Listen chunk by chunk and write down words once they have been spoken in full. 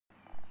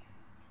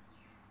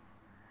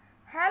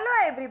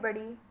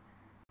everybody.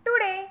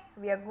 Today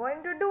we are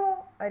going to do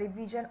a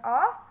revision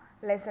of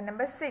lesson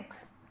number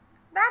 6,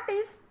 that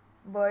is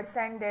birds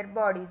and their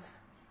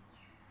bodies.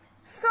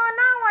 So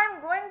now I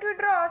am going to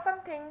draw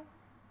something.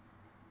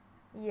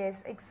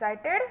 Yes,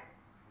 excited?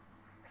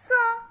 So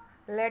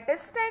let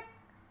us take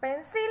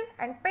pencil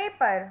and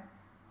paper.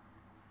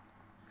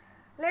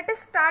 Let us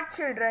start,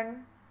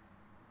 children.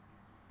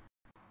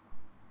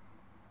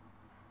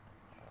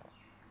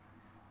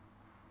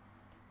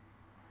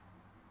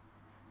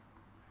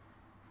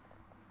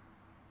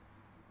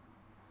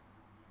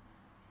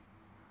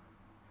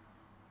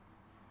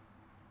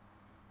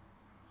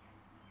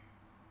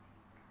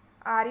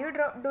 Are you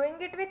doing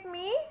it with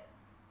me?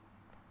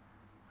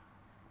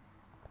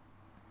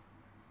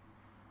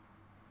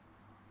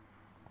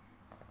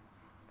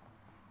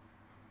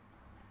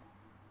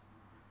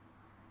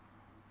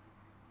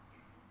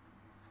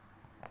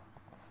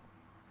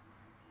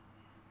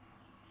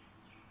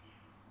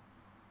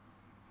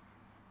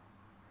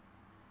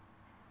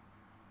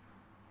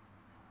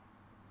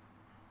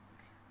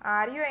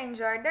 Are you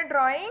enjoyed the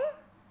drawing?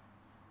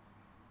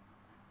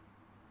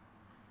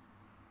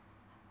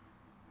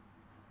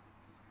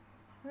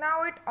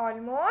 Now it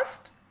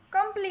almost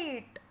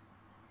complete.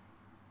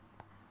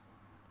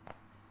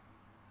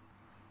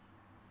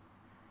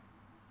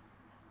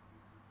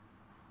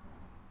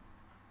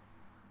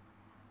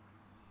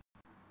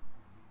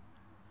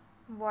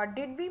 What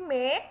did we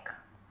make?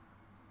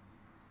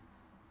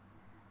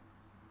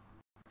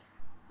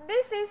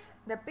 This is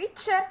the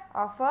picture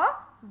of a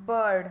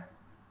bird.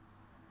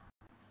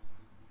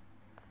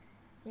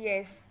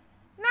 Yes.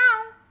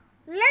 Now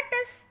let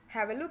us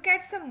have a look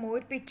at some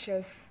more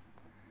pictures.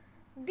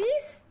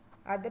 These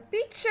are the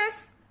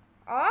pictures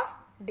of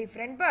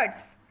different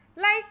birds.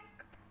 Like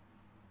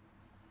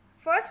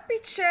first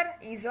picture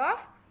is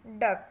of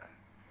duck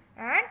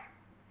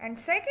and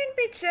second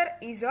picture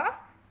is of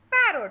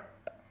parrot.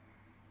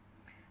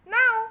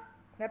 Now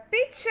the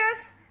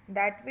pictures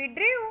that we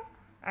drew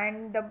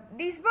and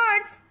these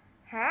birds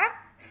have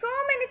so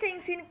many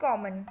things in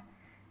common.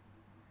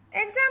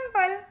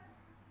 Example,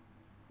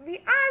 we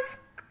ask,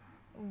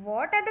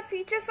 what are the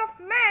features of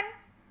man?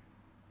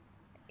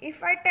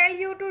 If I tell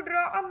you to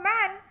draw a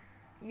man,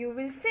 you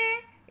will say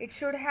it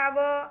should have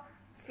a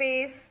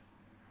face,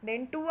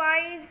 then 2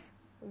 eyes,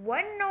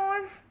 1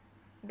 nose,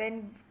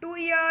 then 2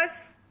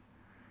 ears,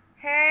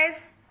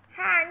 hairs,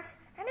 hands,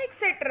 and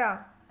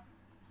etc.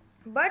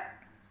 But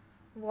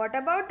what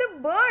about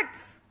the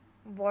birds?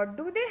 What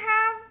do they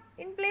have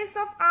in place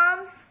of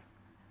arms?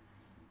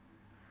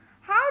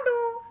 How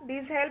do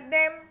these help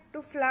them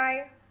to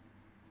fly?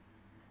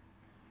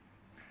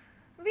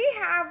 We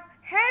have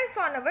hairs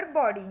on our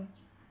body.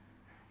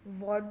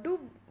 What do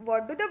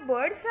the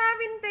birds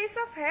have in place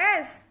of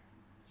hairs?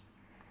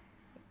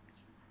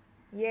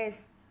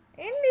 Yes,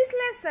 in this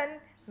lesson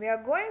we are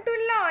going to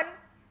learn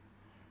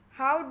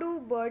how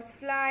do birds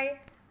fly,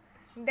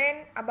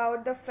 then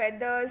about the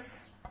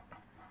feathers,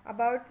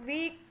 about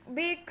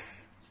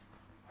beaks,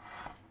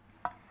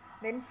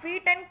 then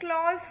feet and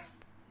claws.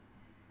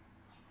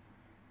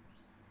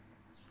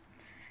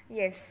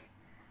 Yes,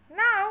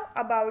 now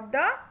about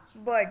the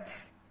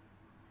birds.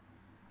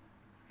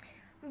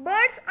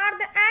 Birds are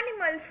the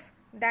animals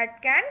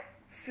that can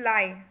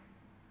fly.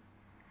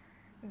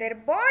 Their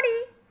body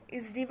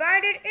is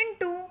divided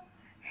into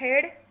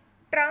head,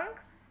 trunk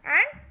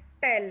and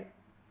tail.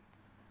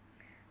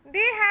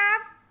 They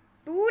have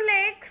 2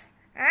 legs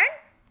and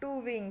 2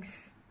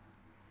 wings.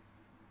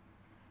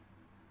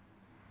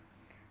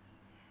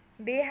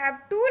 They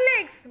have 2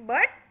 legs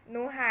but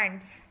no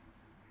hands.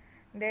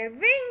 Their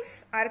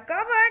wings are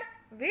covered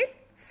with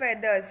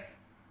feathers.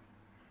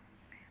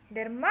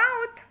 Their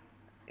mouth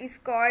is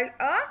called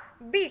a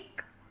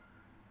beak.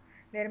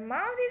 Their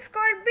mouth is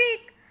called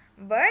beak,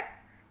 but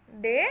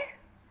they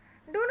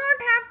do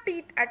not have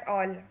teeth at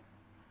all.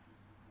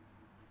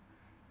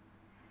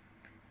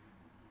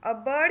 A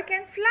bird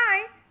can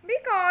fly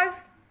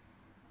because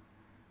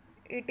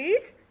it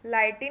is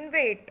light in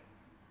weight.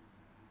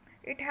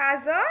 It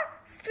has a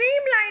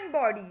streamlined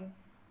body.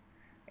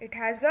 It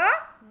has a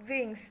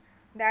wings.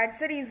 That's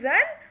the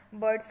reason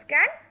birds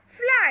can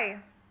fly,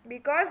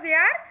 because they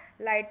are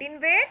light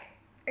in weight.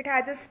 It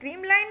has a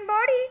streamlined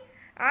body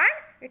and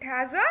it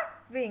has a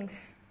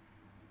wings.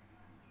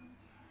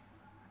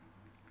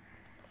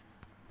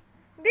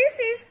 This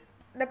is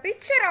the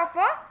picture of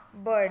a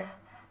bird.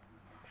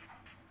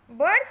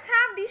 Birds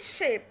have this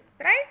shape,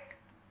 right?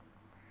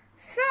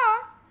 So,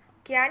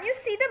 can you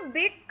see the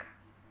beak,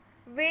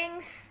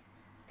 wings,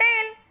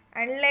 tail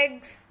and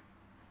legs?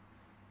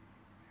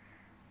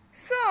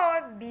 So,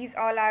 these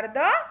all are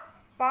the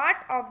part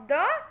of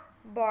the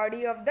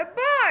body of the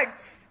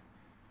birds.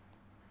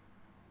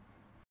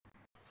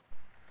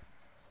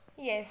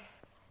 Yes.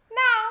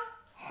 Now,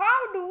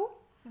 how do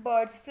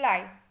birds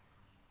fly?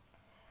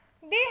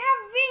 They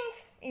have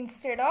wings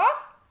instead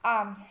of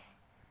arms.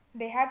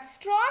 They have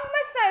strong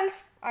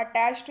muscles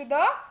attached to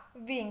the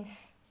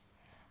wings.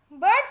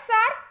 Birds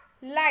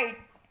are light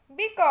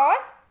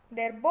because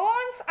their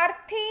bones are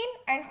thin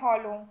and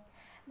hollow.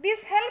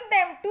 This helps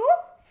them to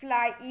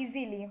fly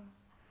easily.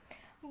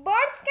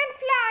 Birds can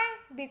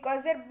fly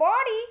because their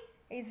body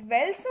is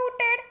well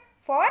suited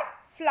for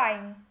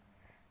flying.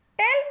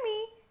 Tell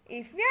me,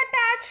 if we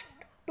attach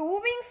two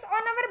wings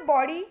on our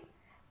body,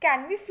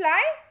 can we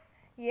fly?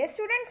 Yes,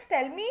 students,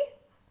 tell me.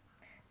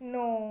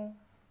 No,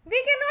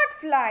 we cannot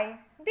fly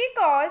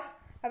because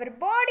our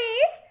body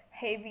is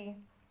heavy.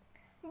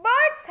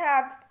 Birds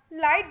have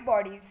light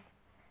bodies.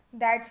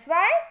 That's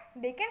why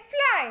they can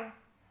fly.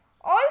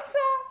 Also,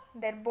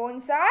 their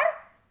bones are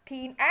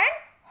thin and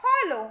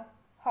hollow.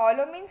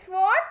 Hollow means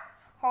what?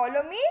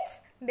 Hollow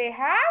means they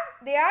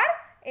are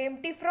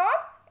empty from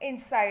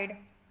inside.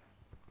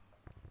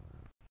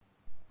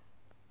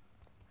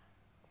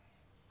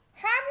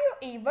 Have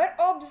you ever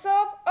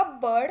observed a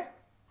bird?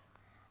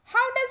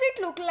 How does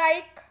it look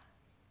like?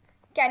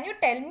 Can you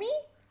tell me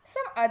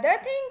some other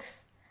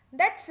things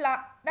that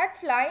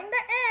fly in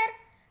the air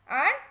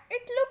and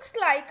it looks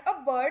like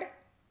a bird?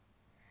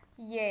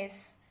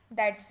 Yes,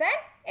 that's an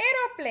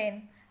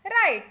aeroplane,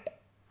 right?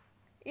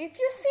 If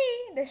you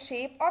see the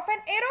shape of an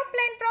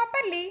aeroplane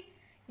properly,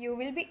 you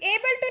will be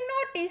able to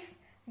notice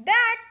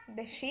that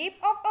the shape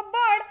of a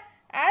bird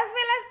as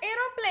well as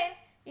aeroplane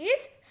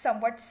is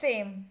somewhat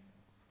same.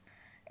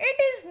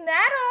 It is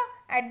narrow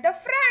at the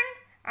front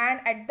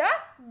and at the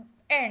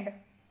end.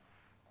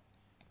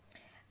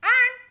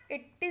 And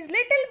it is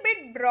little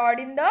bit broad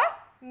in the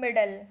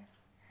middle.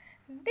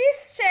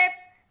 This shape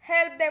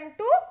helps them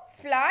to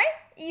fly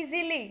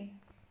easily.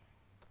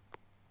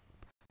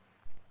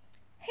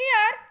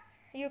 Here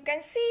you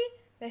can see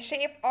the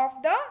shape of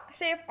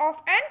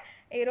an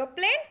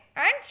aeroplane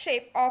and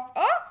shape of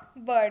a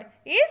bird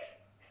is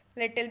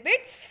little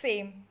bit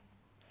same.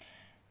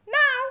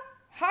 Now,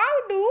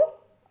 how do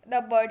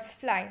the birds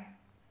fly?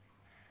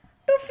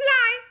 To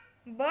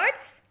fly,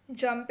 birds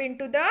jump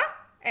into the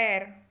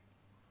air.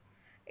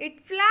 It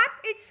flaps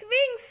its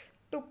wings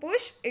to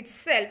push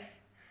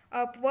itself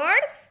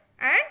upwards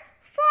and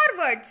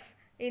forwards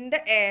in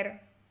the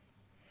air.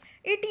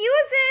 It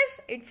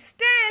uses its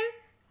tail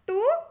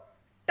to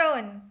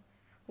turn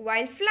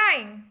while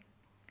flying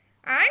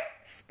and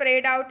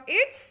spread out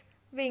its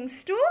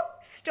wings to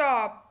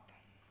stop.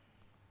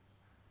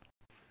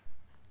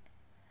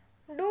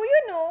 Do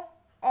you know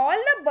all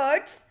the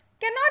birds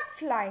cannot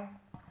fly?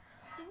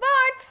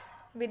 Birds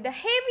with the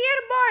heavier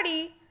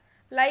body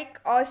like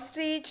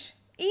ostrich,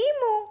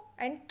 emu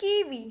and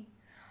kiwi.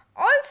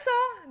 Also,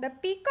 the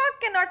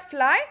peacock cannot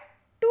fly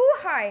too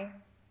high.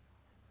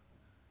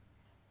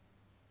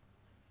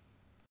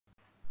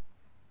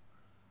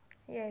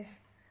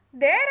 Yes,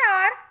 there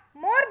are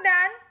more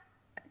than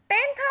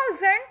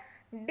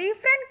 10,000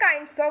 different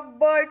kinds of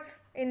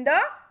birds in the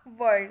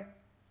world.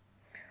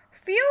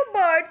 Few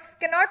birds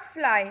cannot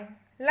fly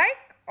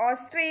like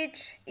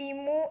ostrich,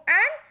 emu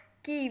and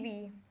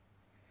kiwi.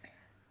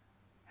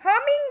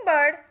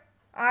 Hummingbird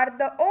are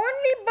the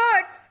only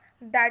birds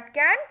that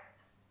can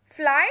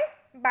fly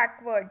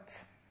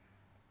backwards.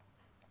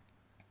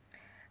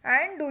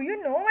 And do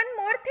you know one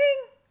more thing?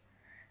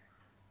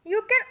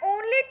 You can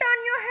only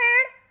turn your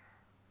head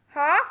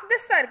half the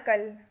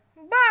circle,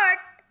 but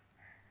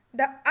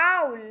the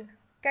owl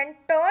can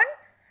turn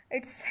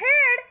its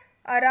head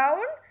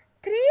around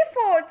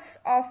 3/4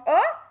 of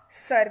a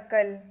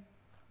circle.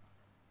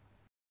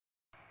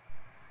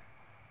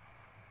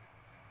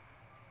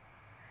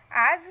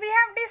 As we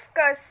have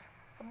discussed,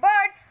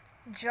 birds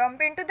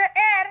jump into the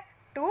air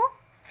to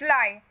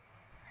fly.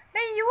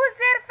 They use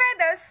their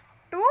feathers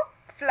to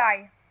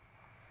fly.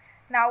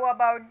 Now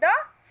about the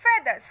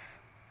feathers.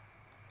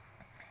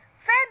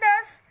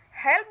 Feathers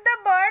help the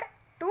bird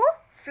to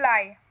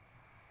fly.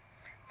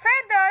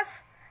 Feathers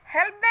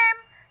help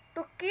them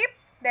to keep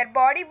their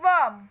body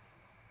warm.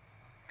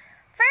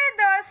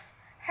 Feathers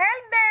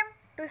help them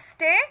to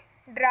stay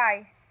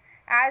dry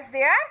as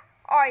they are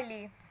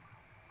oily.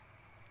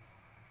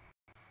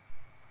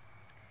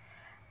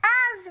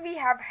 As we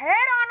have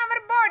hair on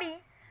our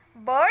body,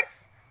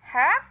 birds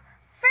have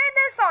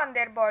feathers on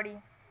their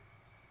body.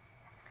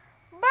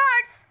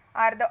 Birds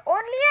are the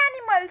only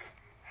animals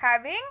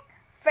having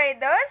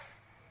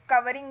feathers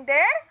covering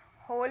their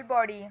whole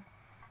body.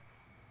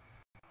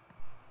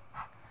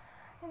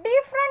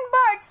 Different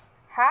birds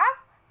have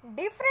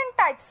different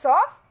types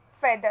of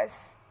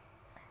feathers.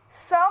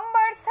 Some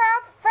birds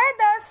have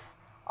feathers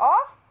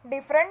of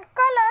different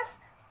colors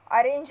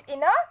arranged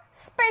in a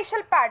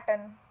special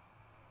pattern.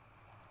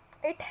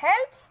 It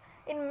helps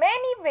in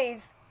many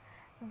ways.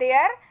 They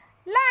are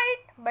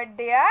light but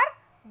they are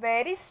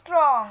very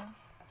strong.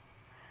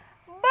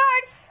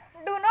 Birds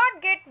do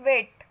not get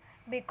wet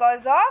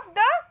because of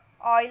the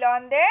oil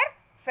on their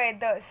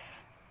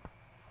feathers.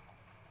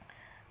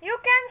 You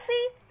can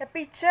see the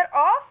picture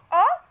of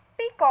a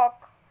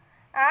peacock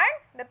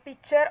and the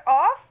picture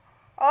of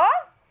a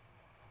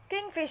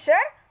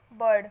kingfisher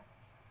bird.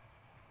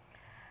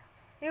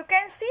 You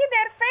can see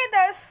their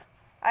feathers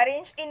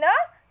arranged in a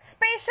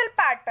special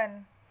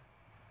pattern.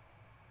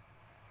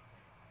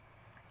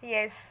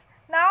 Yes,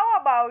 now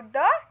about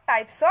the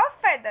types of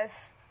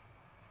feathers.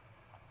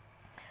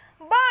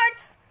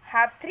 Birds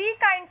have three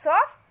kinds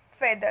of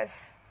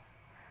feathers.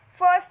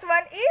 First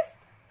one is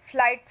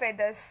flight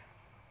feathers.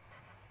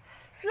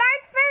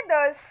 Flight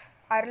feathers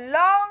are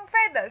long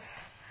feathers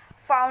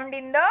found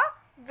in the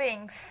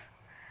wings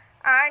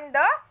and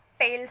the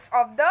tails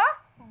of the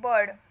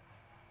bird.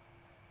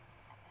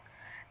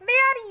 They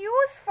are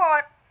used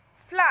for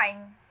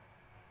flying.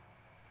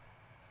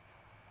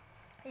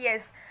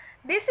 Yes,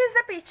 this is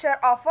the picture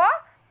of a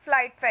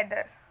flight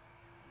feather.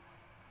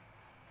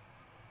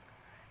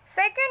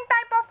 Second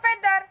type of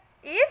feather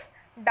is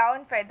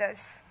down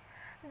feathers.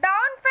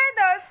 Down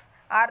feathers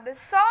are the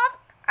soft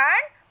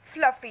and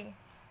fluffy.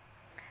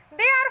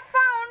 They are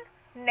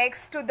found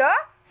next to the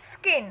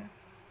skin.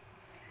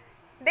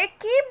 They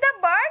keep the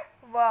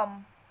bird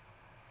warm.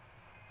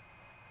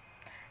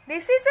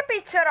 This is a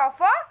picture of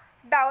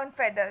a down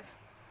feathers.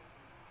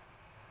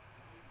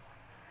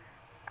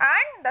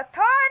 And the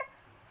third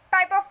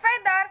type of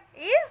feather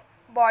is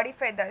body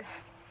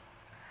feathers.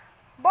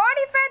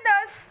 Body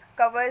feathers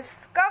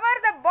cover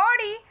the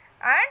body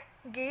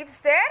and gives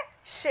their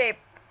shape.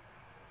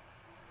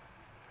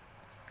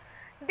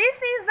 This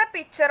is the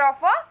picture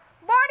of a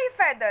body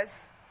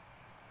feathers.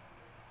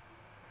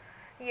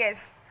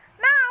 Yes.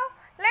 Now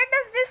let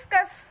us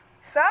discuss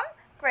some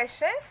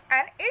questions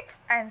and its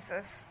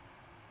answers.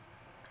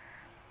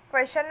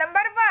 Question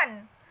number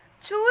 1.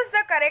 Choose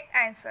the correct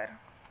answer.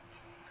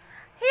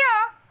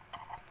 Here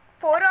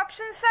 4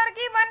 options are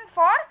given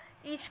for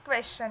each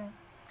question.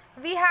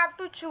 We have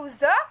to choose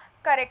the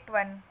correct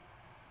one.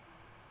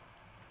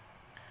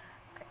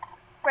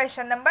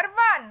 Question number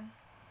 1.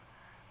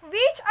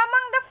 Which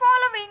among the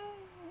following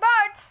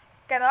birds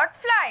cannot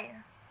fly?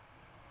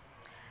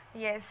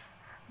 Yes.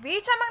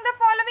 Which among the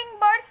following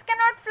birds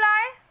cannot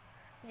fly?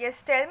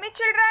 Yes, tell me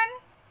children.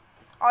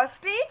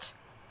 Ostrich,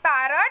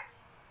 parrot,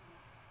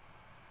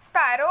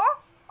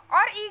 sparrow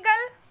or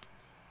eagle?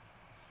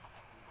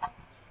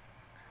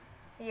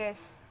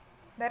 Yes,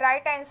 the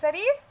right answer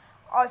is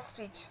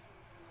ostrich.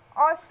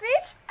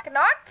 Ostrich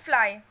cannot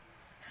fly.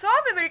 So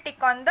we will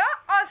tick on the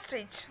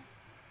ostrich.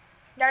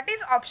 That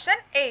is option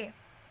A.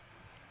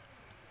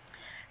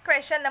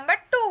 Question number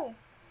 2.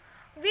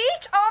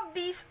 Which of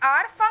these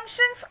are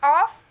functions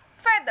of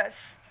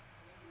feathers?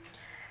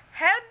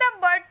 Help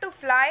the bird to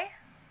fly.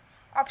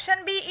 Option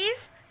B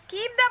is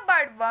keep the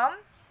bird warm.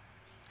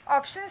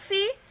 Option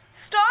C,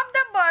 stop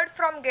the bird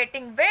from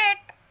getting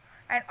wet.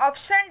 And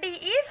option D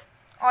is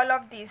all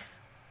of these.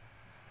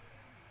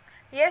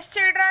 Yes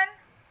children,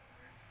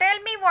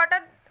 tell me what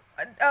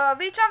are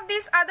which of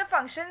these are the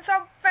functions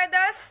of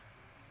feathers?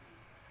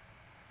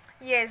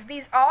 Yes,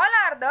 these all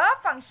are the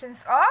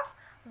functions of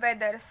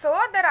feather. So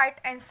the right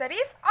answer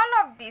is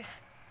all of these.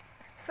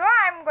 So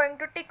I am going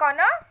to tick on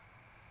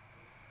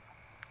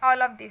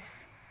all of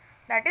this.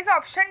 That is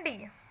option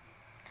D.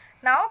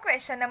 Now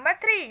question number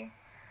 3.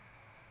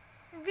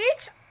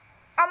 Which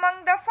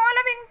among the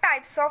following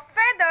types of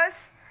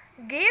feathers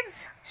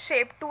gives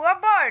shape to a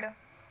bird?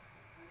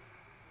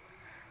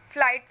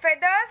 Flight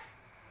feathers,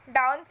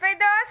 down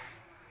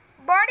feathers,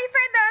 body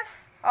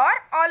feathers or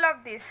all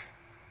of this?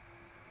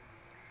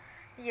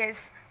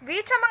 Yes,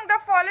 which among the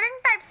following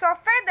types of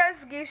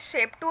feathers gives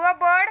shape to a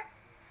bird?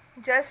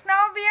 Just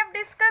now we have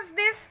discussed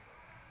this.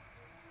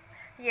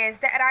 Yes,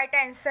 the right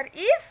answer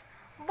is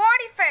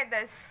body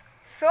feathers.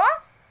 So,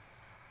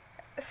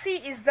 C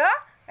is the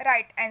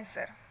right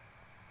answer.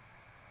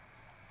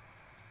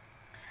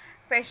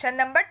 Question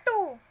number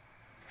 2.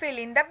 Fill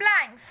in the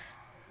blanks.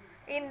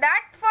 In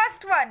that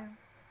first one.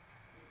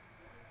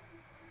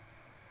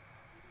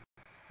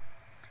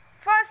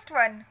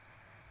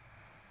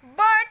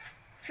 Birds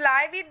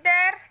fly with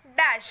their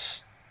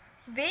dash,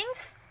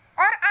 wings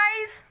or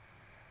eyes?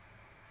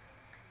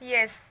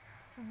 Yes,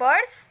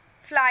 birds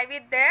fly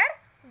with their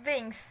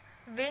wings.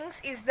 Wings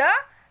is the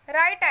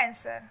right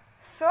answer.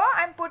 So,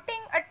 I am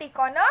putting a tick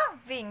on a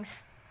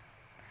wings.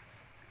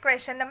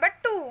 Question number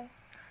 2.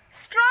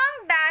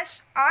 Strong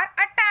dash are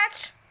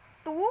attached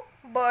to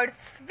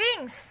birds'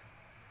 wings.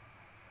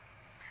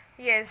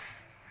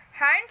 Yes,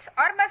 hands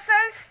or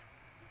muscles?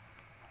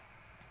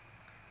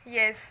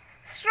 Yes,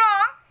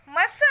 strong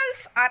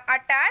muscles are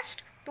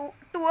attached to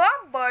a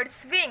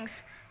bird's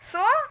wings. So,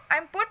 I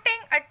am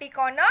putting a tick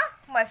on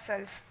a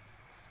muscles.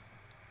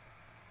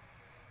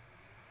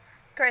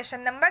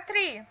 Question number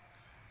 3.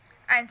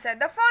 Answer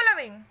the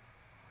following.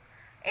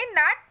 In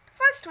that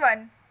first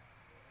one,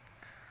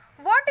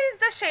 what is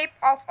the shape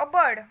of a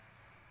bird?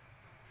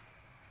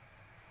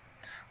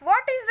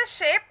 What is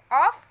the shape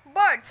of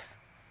birds?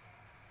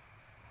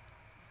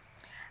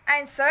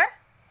 Answer.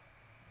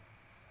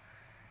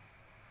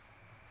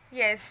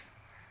 Yes.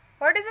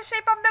 What is the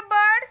shape of the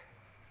bird?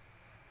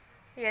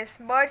 Yes,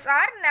 birds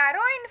are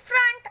narrow in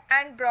front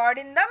and broad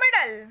in the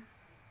middle.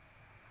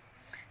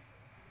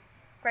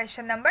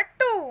 Question number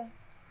 2.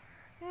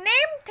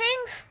 Name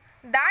things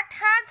that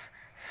has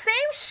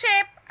same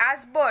shape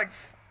as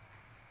birds.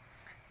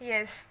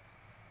 Yes.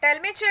 Tell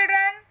me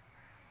children.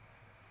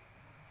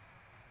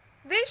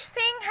 Which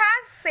thing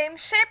has same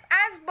shape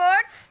as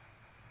birds?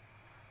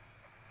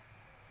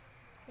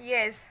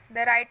 Yes,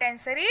 the right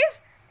answer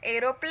is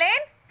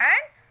aeroplane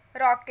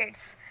and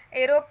rockets.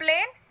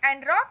 Aeroplane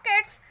and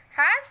rockets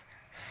has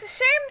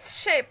same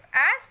shape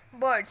as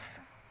birds.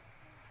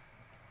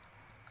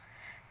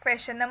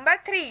 Question number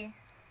 3.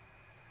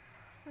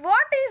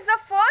 What is the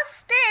first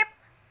step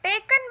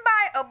taken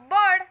by a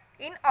bird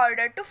in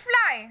order to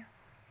fly?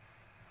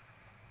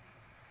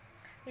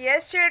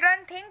 Yes,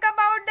 children, think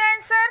about the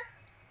answer.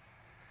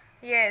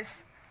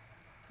 Yes,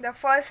 the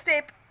first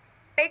step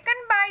taken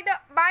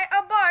by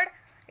a bird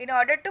in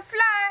order to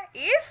fly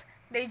is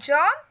they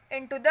jump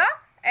into the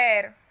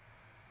air.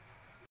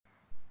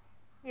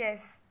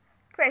 Yes.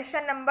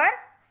 Question number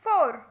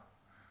 4.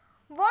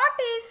 What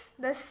is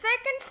the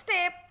second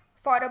step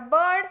for a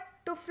bird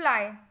to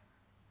fly?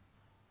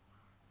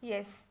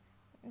 Yes,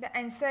 the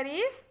answer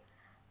is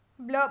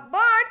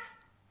birds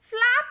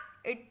flap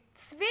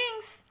its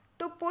wings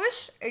to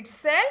push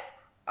itself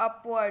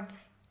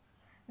upwards.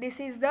 This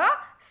is the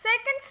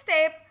second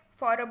step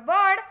for a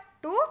bird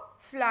to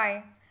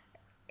fly.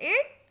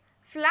 It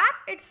flap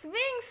its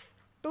wings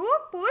to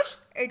push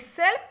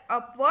itself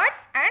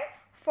upwards and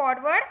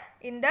forward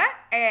in the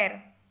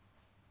air.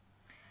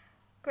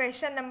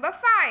 Question number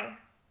 5.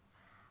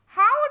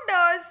 How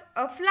does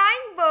a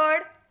flying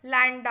bird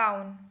land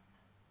down?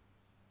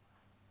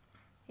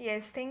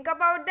 Yes, think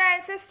about the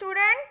answer,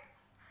 student.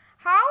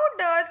 How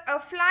does a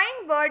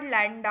flying bird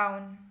land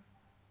down?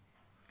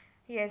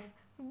 Yes,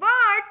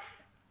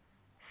 birds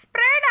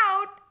spread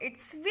out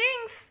its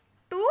wings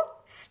to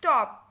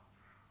stop.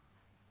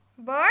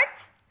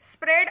 Birds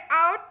spread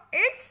out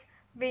its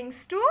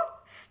wings to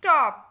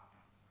stop.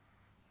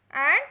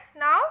 And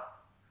now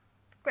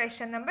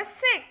question number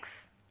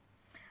 6.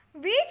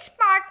 Which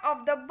part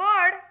of the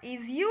bird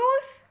is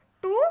used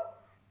to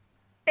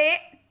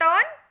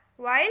turn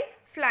while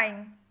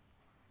flying?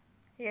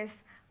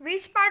 Yes,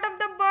 which part of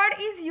the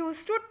bird is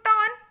used to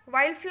turn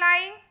while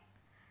flying?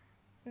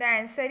 The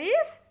answer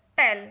is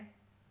tail.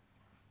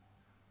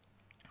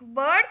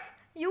 Birds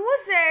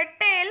use their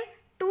tail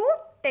to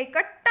take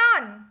a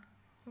turn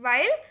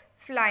while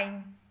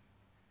flying.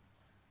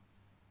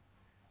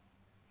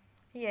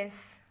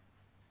 Yes.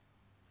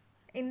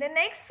 In the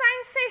next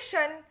science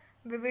session,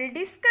 we will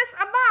discuss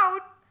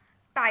about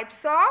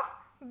types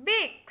of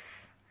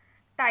beaks,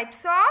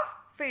 types of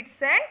feet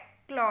and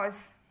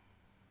claws.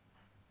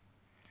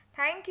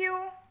 Thank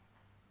you.